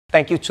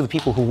Thank you to the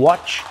people who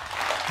watch,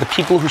 the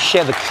people who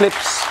share the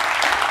clips,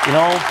 you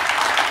know,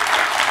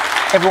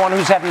 everyone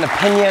who's had an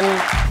opinion.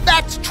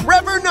 That's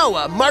Trevor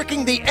Noah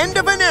marking the end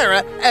of an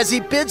era as he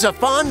bids a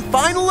fond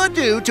final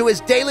adieu to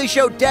his Daily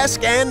Show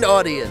desk and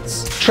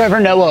audience.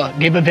 Trevor Noah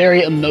gave a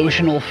very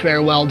emotional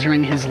farewell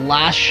during his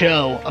last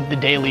show of The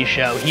Daily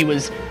Show. He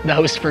was the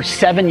host for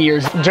 7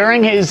 years.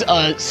 During his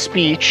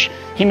speech,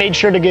 he made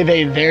sure to give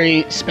a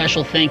very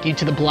special thank you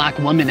to the black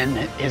woman in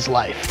his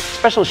life.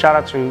 Special shout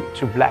out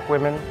to black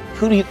women.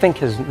 Who do you think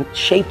has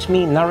shaped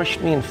me,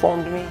 nourished me,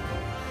 informed me?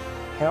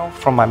 You know,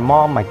 from my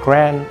mom, my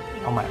grand,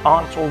 my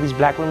aunts, all these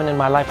black women in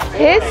my life.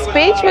 His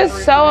speech was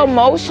so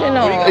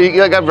emotional. He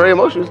got very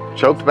emotional,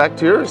 choked back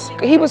tears.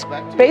 He was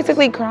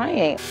basically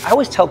crying. I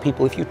always tell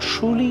people, if you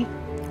truly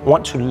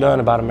want to learn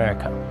about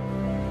America,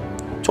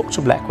 talk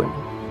to black women.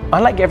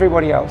 Unlike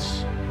everybody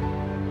else,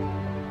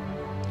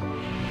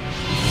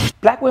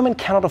 black women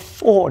cannot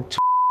afford to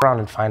around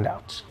and find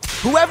out.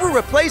 Whoever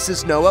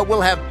replaces Noah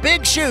will have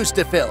big shoes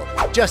to fill,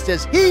 just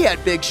as he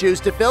had big shoes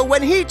to fill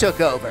when he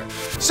took over.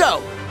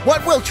 So,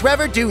 what will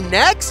Trevor do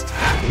next?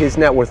 His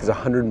net worth is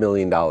 $100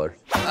 million.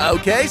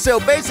 Okay, so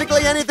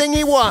basically anything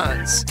he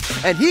wants.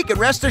 And he can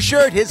rest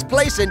assured his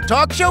place in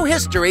talk show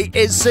history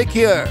is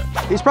secure.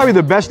 He's probably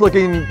the best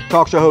looking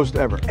talk show host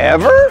ever.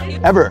 Ever?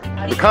 Ever.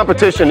 The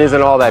competition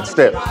isn't all that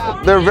stiff.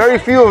 There are very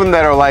few of them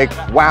that are like,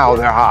 wow,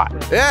 they're hot.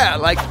 Yeah,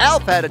 like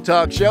Alf had a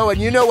talk show,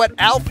 and you know what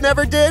Alf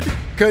never did?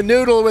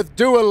 Canoodle with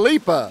Dua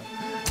Lipa.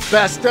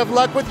 Best of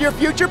luck with your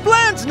future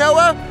plans,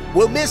 Noah.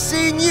 We'll miss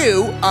seeing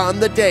you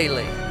on The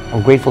Daily.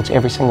 I'm grateful to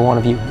every single one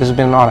of you. This has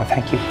been an honor.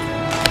 Thank you.